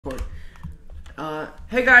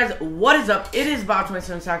Hey guys, what is up? It is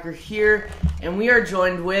Bob27 Soccer here, and we are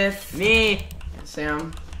joined with me,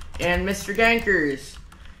 Sam, and Mr. Gankers.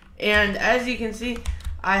 And as you can see,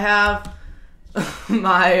 I have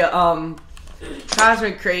my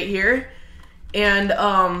Cosmic Crate here, and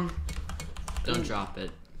don't drop it.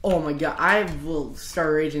 Oh my god, I will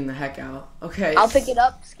start raging the heck out. Okay. I'll pick it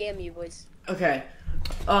up, scam you boys. Okay.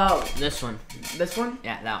 This one. This one?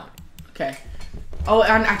 Yeah, that one. Okay. Oh,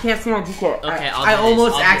 and I can't see my G-Kit. Okay, I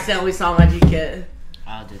almost accidentally saw my G-Kit.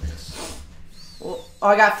 I'll do this. Well,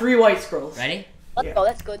 I got 3 white scrolls. Ready? Let's go.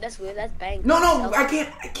 That's good. That's good. That's bang. No, I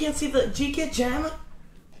can't see the G-Kit gem.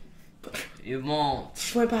 You won't.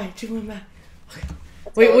 Just went by. Okay.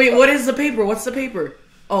 Wait, what is the paper? What's the paper?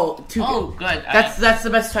 Oh, 2K. Oh, good. That's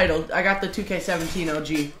the best title. I got the 2K17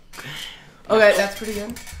 LG. Okay, that's pretty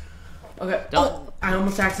good. Okay. Oh, I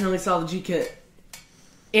almost accidentally saw the G-Kit.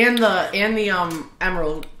 And the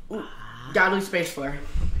emerald. Ooh, godly space flare.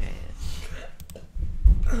 Okay.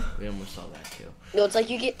 We almost saw that too. No, it's like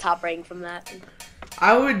you get top rank from that.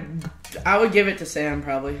 I would give it to Sam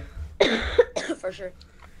probably. For sure.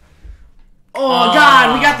 Oh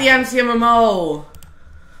god, we got the MCMMO.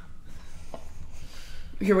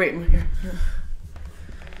 Here, wait.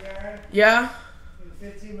 Yeah?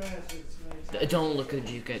 In 15 minutes, it's Don't look at the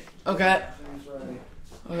G-Kit. Okay.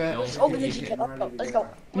 Okay. Let's open the G-Kit. Let's go.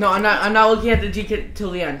 No, I'm not looking at the G-Kit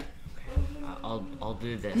till the end. I'll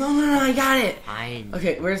do this. No, I got it. Fine.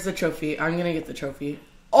 Okay, where's the trophy? I'm gonna get the trophy.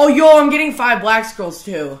 Oh, yo, I'm getting 5 black scrolls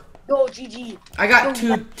too. Yo, GG. I got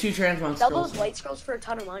two transmog Sell scrolls. those white scrolls for a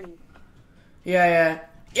ton of money. Yeah,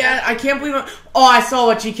 I can't believe I saw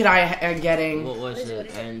what G-Kit I am getting. What was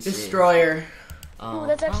it? I didn't see it. Destroyer. Oh,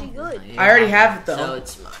 that's actually good. Yeah. I already have it though. So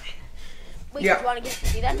it's mine. Wait, Yeah. do you want to get to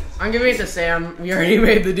see that? I'm giving it to Sam. We already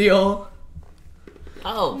made the deal.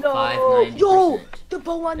 Oh, No. 590%. Yo, the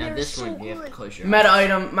bow on Now there is this so one you have to good. close your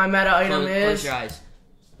eyes. My meta item Close is. your eyes.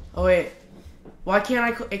 Oh wait, why can't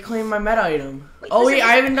I claim my meta item? Wait, Oh listen, wait,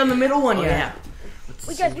 I haven't done the middle one Oh, yet. yeah.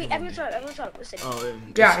 Wait, guys, wait. Everyone shut up. Listen. Oh,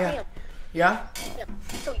 Yeah.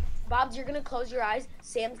 So, Bob's, you're gonna close your eyes.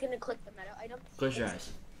 Sam's gonna click the meta item. Close your eyes.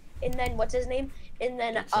 And then what's his name? And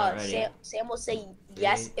then It's not ready. Sam will say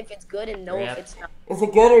yes if it's good and no Yep. if it's not. Is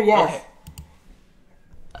it good or yes?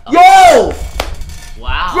 Oh. Yo!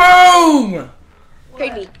 Wow. Boom!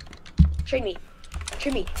 Trade me.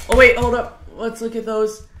 Oh wait, hold up. Let's look at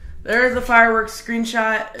those. There's the fireworks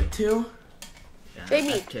screenshot too. Yeah, Trade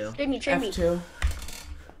me. F2. Trade me. F2.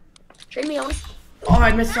 Trade me. Oh,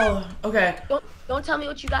 I missed all. Okay. Don't tell me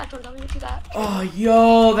what you got. Oh,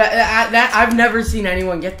 yo, that I've never seen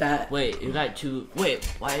anyone get that. Wait, you got 2. Wait,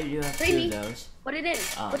 why did you have Trade 2 me. of those? Put it in.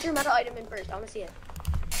 Oh. Put your meta item in first. I wanna see it.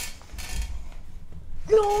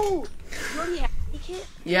 Yo! You already have G-Kit?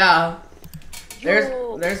 Yeah.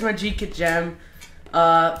 Yo. There's my G-Kit gem.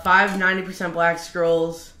 90% black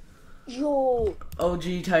scrolls. Yo. OG Are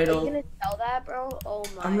you title. gonna sell that, bro? Oh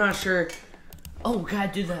my. I'm not sure. Oh, we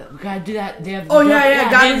gotta do that. They have. Oh, the yeah,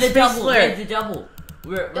 double. got They have the the space double. flare. They have the double.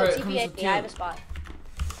 Where Yo, it comes TPA with me. I have a 2. spot.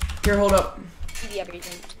 Here, hold up. TP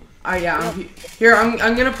everything. Yeah. Here, I'm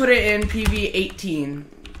gonna put it in PV18.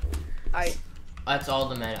 Alright. That's all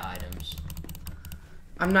the meta items.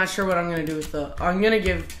 I'm not sure what I'm gonna do with the. I'm gonna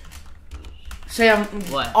give. Sam.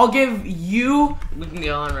 What? I'll give you. We can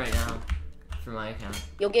go on right now for my account.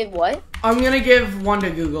 You'll give what? I'm gonna give one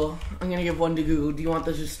to Google. Do you want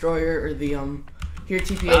the destroyer or the Here,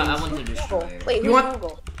 TPA. I want the Google. destroyer. Wait, You who's want-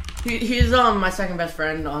 Google? He's my second best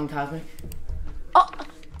friend on Cosmic. Oh.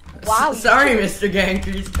 Wow. Sorry, Mr.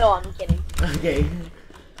 Gankers. No, I'm kidding. Okay.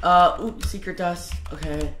 Oops, secret dust.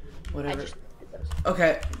 Okay. I Whatever. just did those.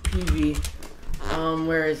 Okay. PV.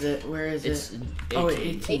 Where is it? It's 18. Oh, wait, Hey,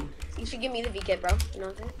 18. you should give me the V-Kit, bro. You know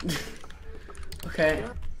what I'm saying? Okay.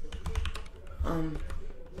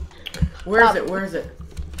 Where is it?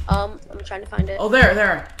 I'm trying to find it. Oh,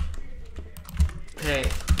 there. Okay.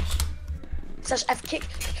 Slash F kick.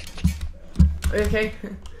 Okay.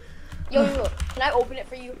 Yo, can I open it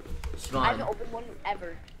for you? I Spawn. haven't opened one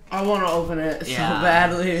ever. I want to open it so Yeah.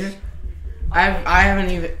 badly. I haven't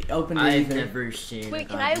even opened it I've either. never seen. Wait,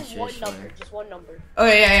 can a I have space one flare. number? Just one number.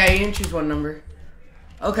 Okay, yeah, you can choose one number.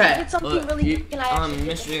 Okay. It's something Look, really you, good. Can I actually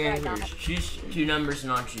get Mr. something right now? Andrews, choose 2 numbers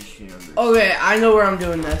and I'll choose 2 numbers. Okay, I know where I'm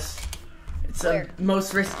doing this. It's Where? the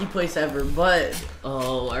most risky place ever, but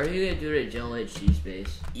Oh, are you gonna do it at Jello HD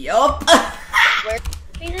space? yup. Where?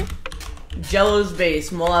 Peter? Jello's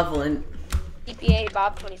base, malevolent. TPA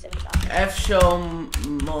Bob 27 shots. F show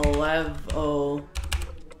malevolent.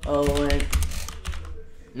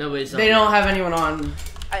 Nobody's on They don't there. have anyone on.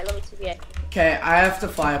 Alright, let me TPA. Okay, I have to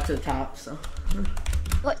fly up to the top. So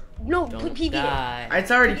What? No, Don't put PV in. die.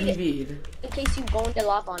 It's already PV'd. In case you go into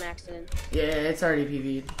lava on accident. Yeah, it's already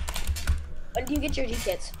PV'd. When do you get your G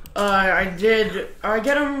kits? I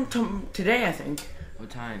get them today, I think. What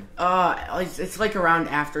time? It's like around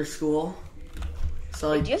after school. So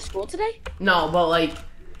like, Do you have school today? no, but like,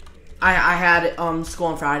 I had school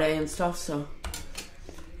on Friday and stuff. So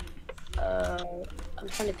I'm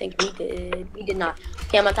trying to think. We did not.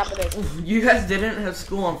 Okay, I'm on top of this. you guys didn't have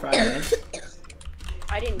school on Friday.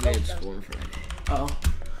 I didn't We go had to them. school on Friday. Oh,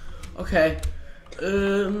 okay.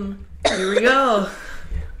 Here we go.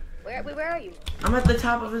 Where are you? I'm at the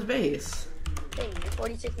top of his base. Dang, you're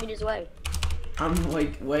 46 meters away. I'm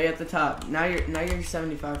like way at the top. Now you're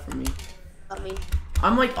 75 from me. I mean,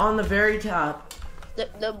 I'm like on the very top.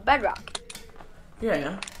 the bedrock.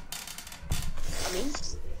 Yeah. I mean,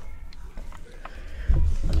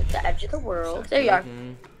 I'm at the edge of the world. There you are.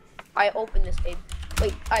 Mhm. I opened this, babe.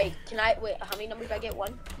 Wait, wait, how many numbers do I get?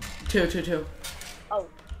 One? Two. Oh.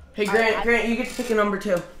 Hey Alright, Grant, you get to pick a number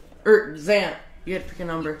too. Or Zant, you get to pick a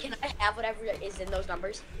number. Can I have whatever is in those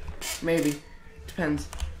numbers? Maybe. Depends.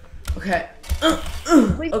 Okay.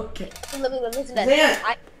 Wait. Okay. Listen to Zan! this.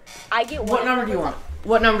 I get one. What number do you want?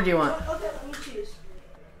 What number do you want? Okay, let me choose.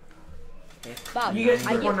 Bob, You get to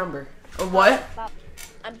I pick get one number. What? Bob,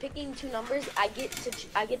 I'm picking two numbers. I get to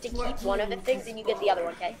keep one of the things, and you get the other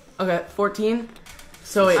one. Okay? Okay, 14.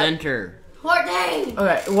 So wait. Center. 14.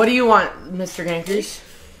 Okay, what do you want, Mr. Gankers?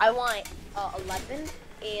 I want 11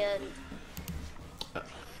 and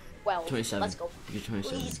 12. 27. Let's go. You get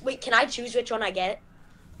 27. Please, wait. Can I choose which one I get?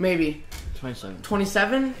 Maybe. 27.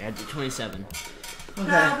 27? Yeah, do 27. Okay. Can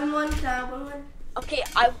I open one? Okay,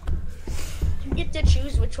 you get to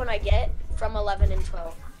choose which one I get from 11 and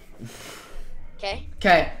 12. Okay?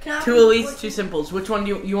 Okay. Can I Two open elites, 14? two simples. Which one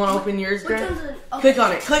do you want to open yours, Which Grant? one's an... Okay. Click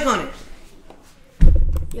on it. Click on it.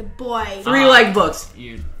 Yeah, boy. 3 leg books.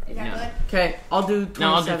 You. Is that No. good? Okay, I'll do 27.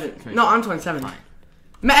 No, I'll do 27. No, I'm 27. Fine.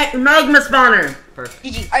 Magma spawner. Perfect.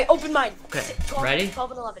 GG. I opened mine. Okay, 12, ready?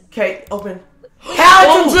 12 and 11. Okay, open.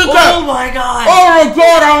 Paladin G-Kit! Oh my god! Oh my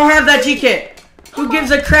god, I don't have that G-Kit! Who gives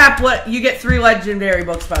a crap what? You get 3 legendary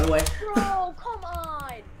books, by the way. Bro, come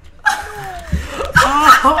on.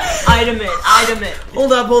 Item it.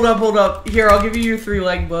 Hold up. Here, I'll give you your 3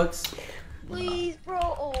 leg books. Please, bro.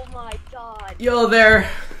 Oh my god. Yo there.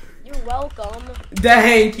 You're welcome.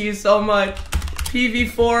 Thank you so much.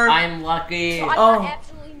 PV4. I'm lucky. So I Oh. got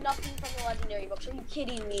absolutely nothing from the legendary books. Are you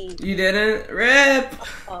kidding me? You didn't? Rip.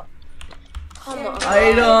 Come on.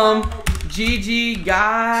 Item. GG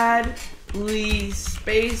Godly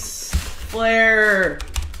Space Flare.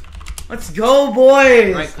 Let's go,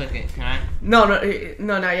 boys. Right click it. Can I? No,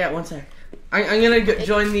 not yet. One sec. I'm gonna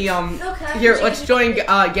join the Okay. Here, let's join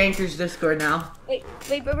Gankers Discord now. Wait,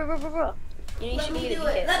 bro. You Let should me need do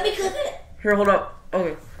a it. Let me cook it. Here, hold up.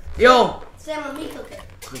 Okay. Yo, Sam, let me cook it.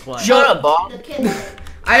 Click what? Shut up, Bob. The kitchen.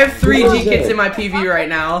 I have 3 G-Kits in my PV right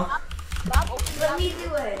now. Bob, open Let me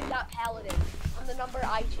do it. that paladin. On the number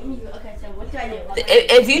I choose. Okay, so what do I do?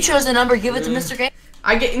 If you chose the number, give it to Mr. Game.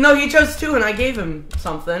 No, he chose 2 and I gave him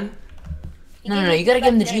something. No, you gotta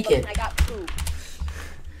give him the Legendary G books, kit. and I got 2.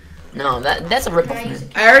 No, that's a ripoff, man.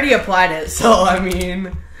 I already applied it, so I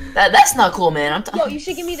mean, That's not cool, man. Yo, you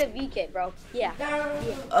should give me the V kit, bro. Yeah.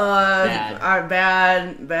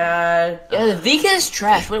 bad. Yeah, the V kit is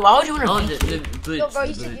trash. Wait, why would you want Oh, a V the kit? Yo, boots. bro, The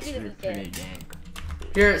you should boots give me the are V pretty kit.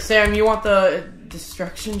 dang. Here, Sam, you want the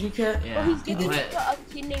destruction G-Kit? Yeah. He's giving Wait, it to a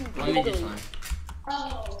kid named let me just Googly.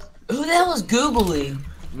 one. Who the hell is Googly?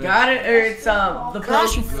 Got it? Or it's the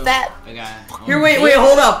Gosh, you fat. I got it. Here, wait,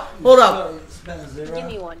 hold up. Give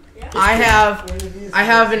me one. I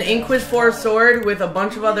have an Inquis 4 sword with a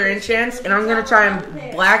bunch of other enchants, and I'm gonna try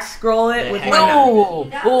and black scroll it with my.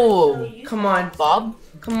 Oh, Come on, Bob,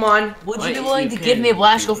 come on. would you Wait, be willing you to give me a can-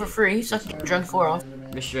 blast roll for free so I can get drunk 4 off?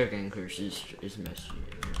 Mr. Gankers is messy.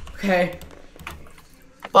 Okay.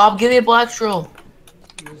 Bob, give me a black scroll.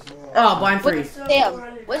 Oh, blind free. Sam,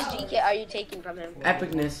 which G kit are you taking from him?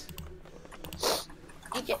 Epicness.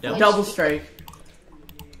 G-Kit, Double which- Double strike.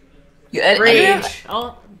 Anyone Rage.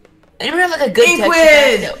 Oh, have like a good Inquis!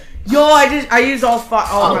 text? Yo, I used all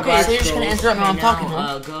my Okay, black so you're just gonna scrolls. interrupt me when I'm now, talking,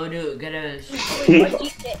 huh? go to get a. Which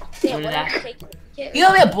G-Kit? Sam, What what is are you that? taking? G-Kit? You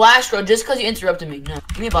got me a blast roll just because you interrupted me. No,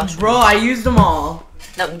 give me a blast Bro, roll. I used them all.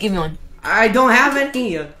 No, give me one. I don't have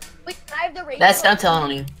any. Wait, can I have the rage That's book? not telling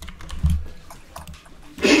on you.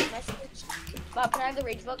 Bob, can I have the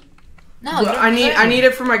rage book? No, you don't I deserve need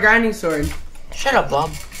it for my grinding sword. Shut up,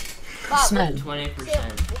 Bob. Bob, Smell. 20%.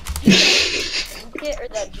 G-Kit or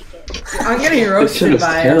the G-Kit? I'm getting That shit roasted is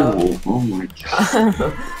by terrible. Oh my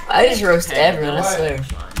god. I just roast everyone, I swear.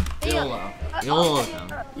 Still low. You'll look them.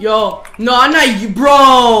 Yo, no, I'm not you,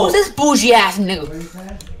 bro. Who's this bougie ass nigga?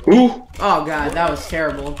 Ooh. Oh god, that was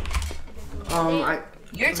terrible.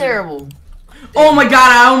 You're terrible. Oh my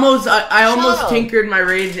god, I almost up. tinkered my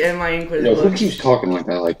rage and my Yo, who inquisition. keeps talking like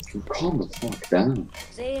that? Like, calm the fuck down.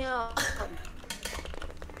 Damn.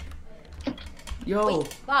 Yo,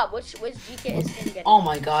 Wait, Bob, which GK is Sam getting? Oh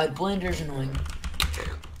my god, Blender's annoying.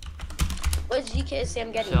 Which GK is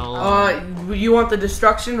Sam getting? So, you want the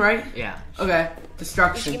destruction, right? yeah. Okay, You should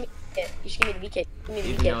destruction. give me the VK. You should give me the VK. Give me the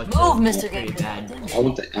Even though VK. it's Move, a Mr. pretty Gankers. bad. I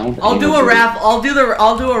want the I'll do a angle. raffle.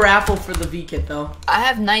 I'll do a raffle for the V kit though. I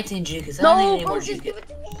have 19 G because I don't need No, any bro, more just G. give it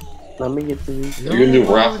to me. Let me get the You're gonna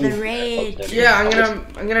do raffle? the raid. Okay. Yeah, I'm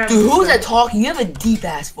gonna have. Dude, who's that talking? You have a deep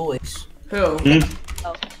ass voice. Who?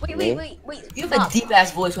 Oh, wait. You have a deep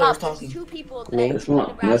ass voice when I was Bob, talking. there's two people Me? that That's want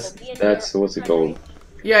not. to That's raffle. Me and that's your- what's it called?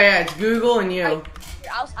 Yeah, it's Google and you.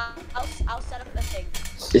 I'll set up the thing.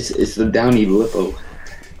 It's the Downy Lippo.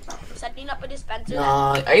 I'm setting up a dispenser.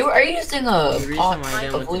 Nah, are you using a The reason pop, why I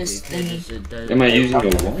a don't voice think thingy? is it does. Am I using a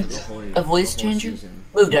what? the whole- A voice the whole changer? season.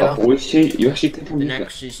 Move, A Debo. voice change? You actually think I'm The using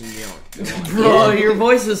next season, you don't. Bro, your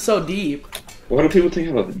voice is so deep. What do people think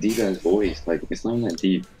about the deep ass voice? Like, it's not even that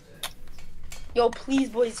deep. Yo, please,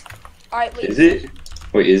 boys. All right, wait. Is it?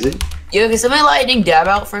 Wait, is it? Yo, can somebody lighting Dab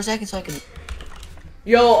out for a second so I can?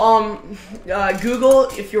 Yo, Google,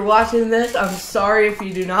 if you're watching this, I'm sorry if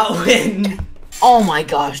you do not win. Oh my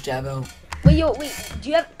gosh, Dabo. Wait. Do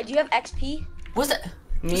you have XP? What's that?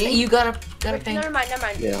 Me? You got a thing? Never mind.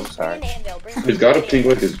 Yeah, I'm sorry. Bring an anvil. He's got to think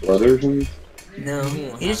like his brother or something. No,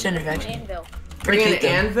 he just turned Bring an infection. anvil. Bring an Pretty cute, though.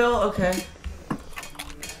 anvil? Okay.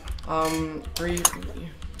 3,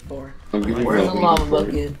 4. I'm giving Where's you the lava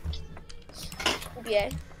bucket? Yeah.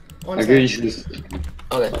 One I guess you second. should just.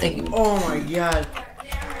 Okay, thank you. Oh my god.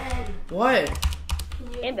 What?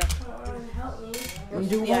 Anvil. Help me I'm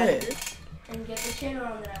doing Yeah. what? and get the channel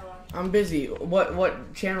on that I want. I'm busy.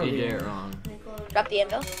 What channel do You you did it want? wrong. Drop the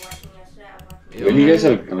anvil. When you guys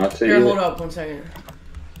have got to Here, hold yet? up 1 second.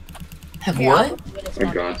 Have Here, what? I'll put it I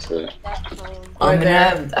in got to. that phone. I'm Right gonna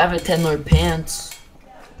there. I have a 10 Lord pants.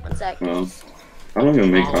 1 sec. Well, I don't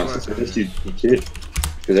even make Oh, content. I just use kit.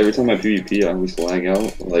 Because every time I PvP, I always lag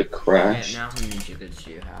out, or, like crash. Now how many chickens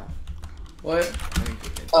do you have? What? How many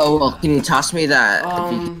chickens? Oh, well, can you toss me that?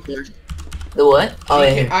 The what? Oh yeah,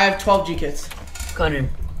 GK here. I have 12 G kits. Connor.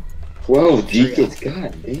 12 G kits,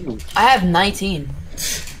 god damn. I have 19.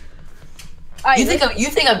 Alright, You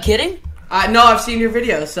think I'm kidding? No, I've seen your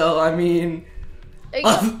video, so I mean, there you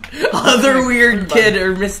go. other weird kid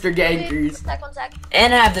or Mr. Gankers. 1 sec.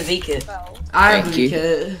 And I have the V kit. Bro. I have Thank the you.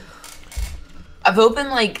 kit. I opened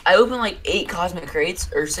like 8 cosmic crates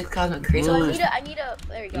or 6 cosmic crates, So and I need a.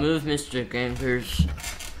 There you go. Move, Mr. Gankers.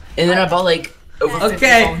 then I bought like over 50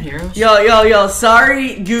 Okay. fallen heroes. Yo.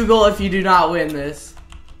 Sorry, Google, if you do not win this.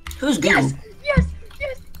 Who's Google? Yes.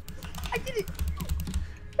 I did it.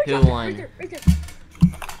 Who won? Right there.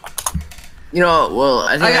 You know, well,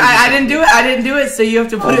 I think I didn't do it. I didn't do it, so you have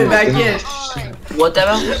to put Oh it my back gosh. On. What the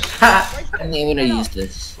hell? I think I'm gonna use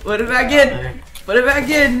this. Put it back in. Put it back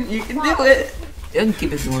in. You can do it. You can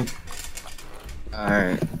keep it if you want.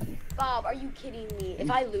 Alright. Bob, are you kidding me?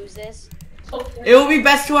 If I lose this. It will be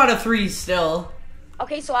best 2 out of 3 still.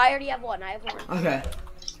 Okay, so I already have one. I have one. Okay.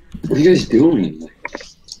 What are you guys doing?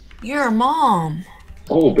 You're a mom.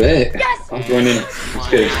 Oh, bet. Yes! I'm running. Let's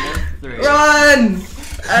get it. 3. Run!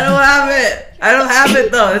 I don't have it. I don't have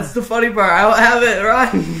it though. That's the funny part. I don't have it.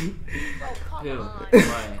 Run. Bro, come Who? on.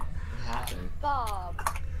 What happened? Bob.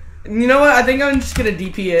 You know what? I think I'm just gonna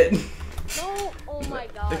DP it. No. Oh my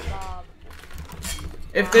god, Bob.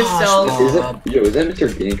 If this Gosh, sells. Bob. Is that Mr.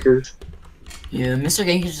 Ganker? Yeah, Mr.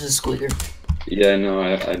 Gankers is a squeaker. Yeah, no,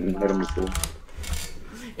 I didn't met him before.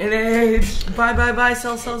 And then buy,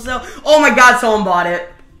 sell. Oh my god, someone bought it.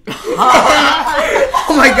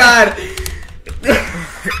 Oh my god.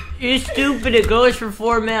 You're stupid. It goes for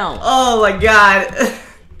 4 mil. Oh my god.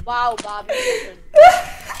 Wow, Bob. You're different.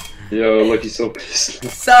 Yo, look, he's so pissed.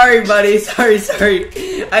 Sorry, buddy. Sorry.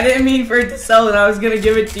 I didn't mean for it to sell and I was gonna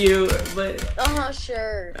give it to you, but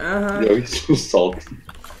Sure. Yo, he's so salty.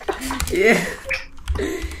 Yeah.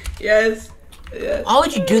 Yes. Why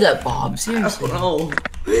would you do that, Bob? Seriously. Oh.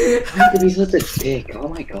 How could he such a dick? Oh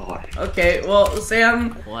my god. Okay, well,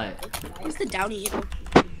 Sam. What? Who's the downy?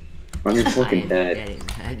 I'm your I fucking am dad. getting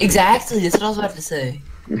mad. Exactly. That's what I was about to say.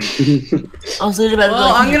 I was literally about to.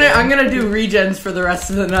 Well, be like, I'm gonna do regens for the rest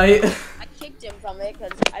of the night. I kicked him from it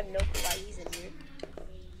because I have no clue why he's in here.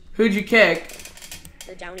 Who'd you kick?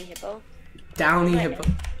 The downy hippo. Downy hippo.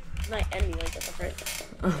 He's my enemy, like that's a friend.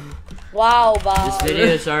 Wow, Bob. This video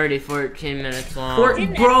is already 14 minutes long. Bro,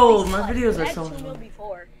 Didn't my actually videos suck. are I had so 2 mil long.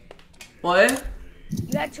 before. What?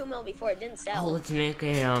 You had 2 mil before. It didn't Oh, sell. let's make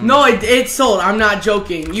a No, it sold. I'm not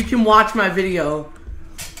joking. You can watch my video.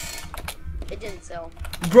 It didn't sell.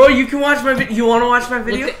 Bro, you can watch my video. You want to watch my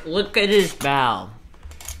video? Look at his bow.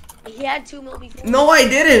 He had 2 mil before. No, I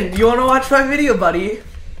didn't. You want to watch my video, buddy?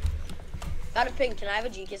 Got a ping. Can I have a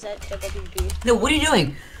GK set? Check out PvP. No, what are you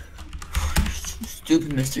doing? Stupid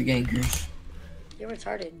Mr. Gankers. You're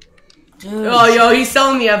retarded. Dude. Oh, yo, he's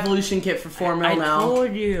selling the evolution kit for 4 mil I now.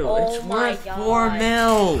 told you. Oh it's my worth 4 God.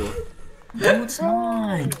 mil. No, it's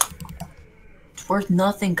not. It's worth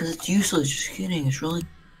nothing because it's useless. Just kidding. It's really.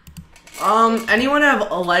 Anyone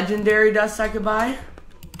have a legendary dust I could buy?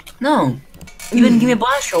 No. You didn't give me a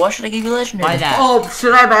blaster. Why should I give you legendary? Buy that. Oh,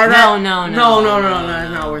 should I buy that? No. No,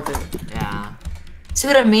 that's not worth it. Yeah. See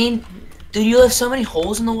what I mean? Dude, you left so many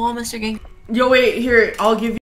holes in the wall, Mr. Ganker. Yo, wait, here, I'll give you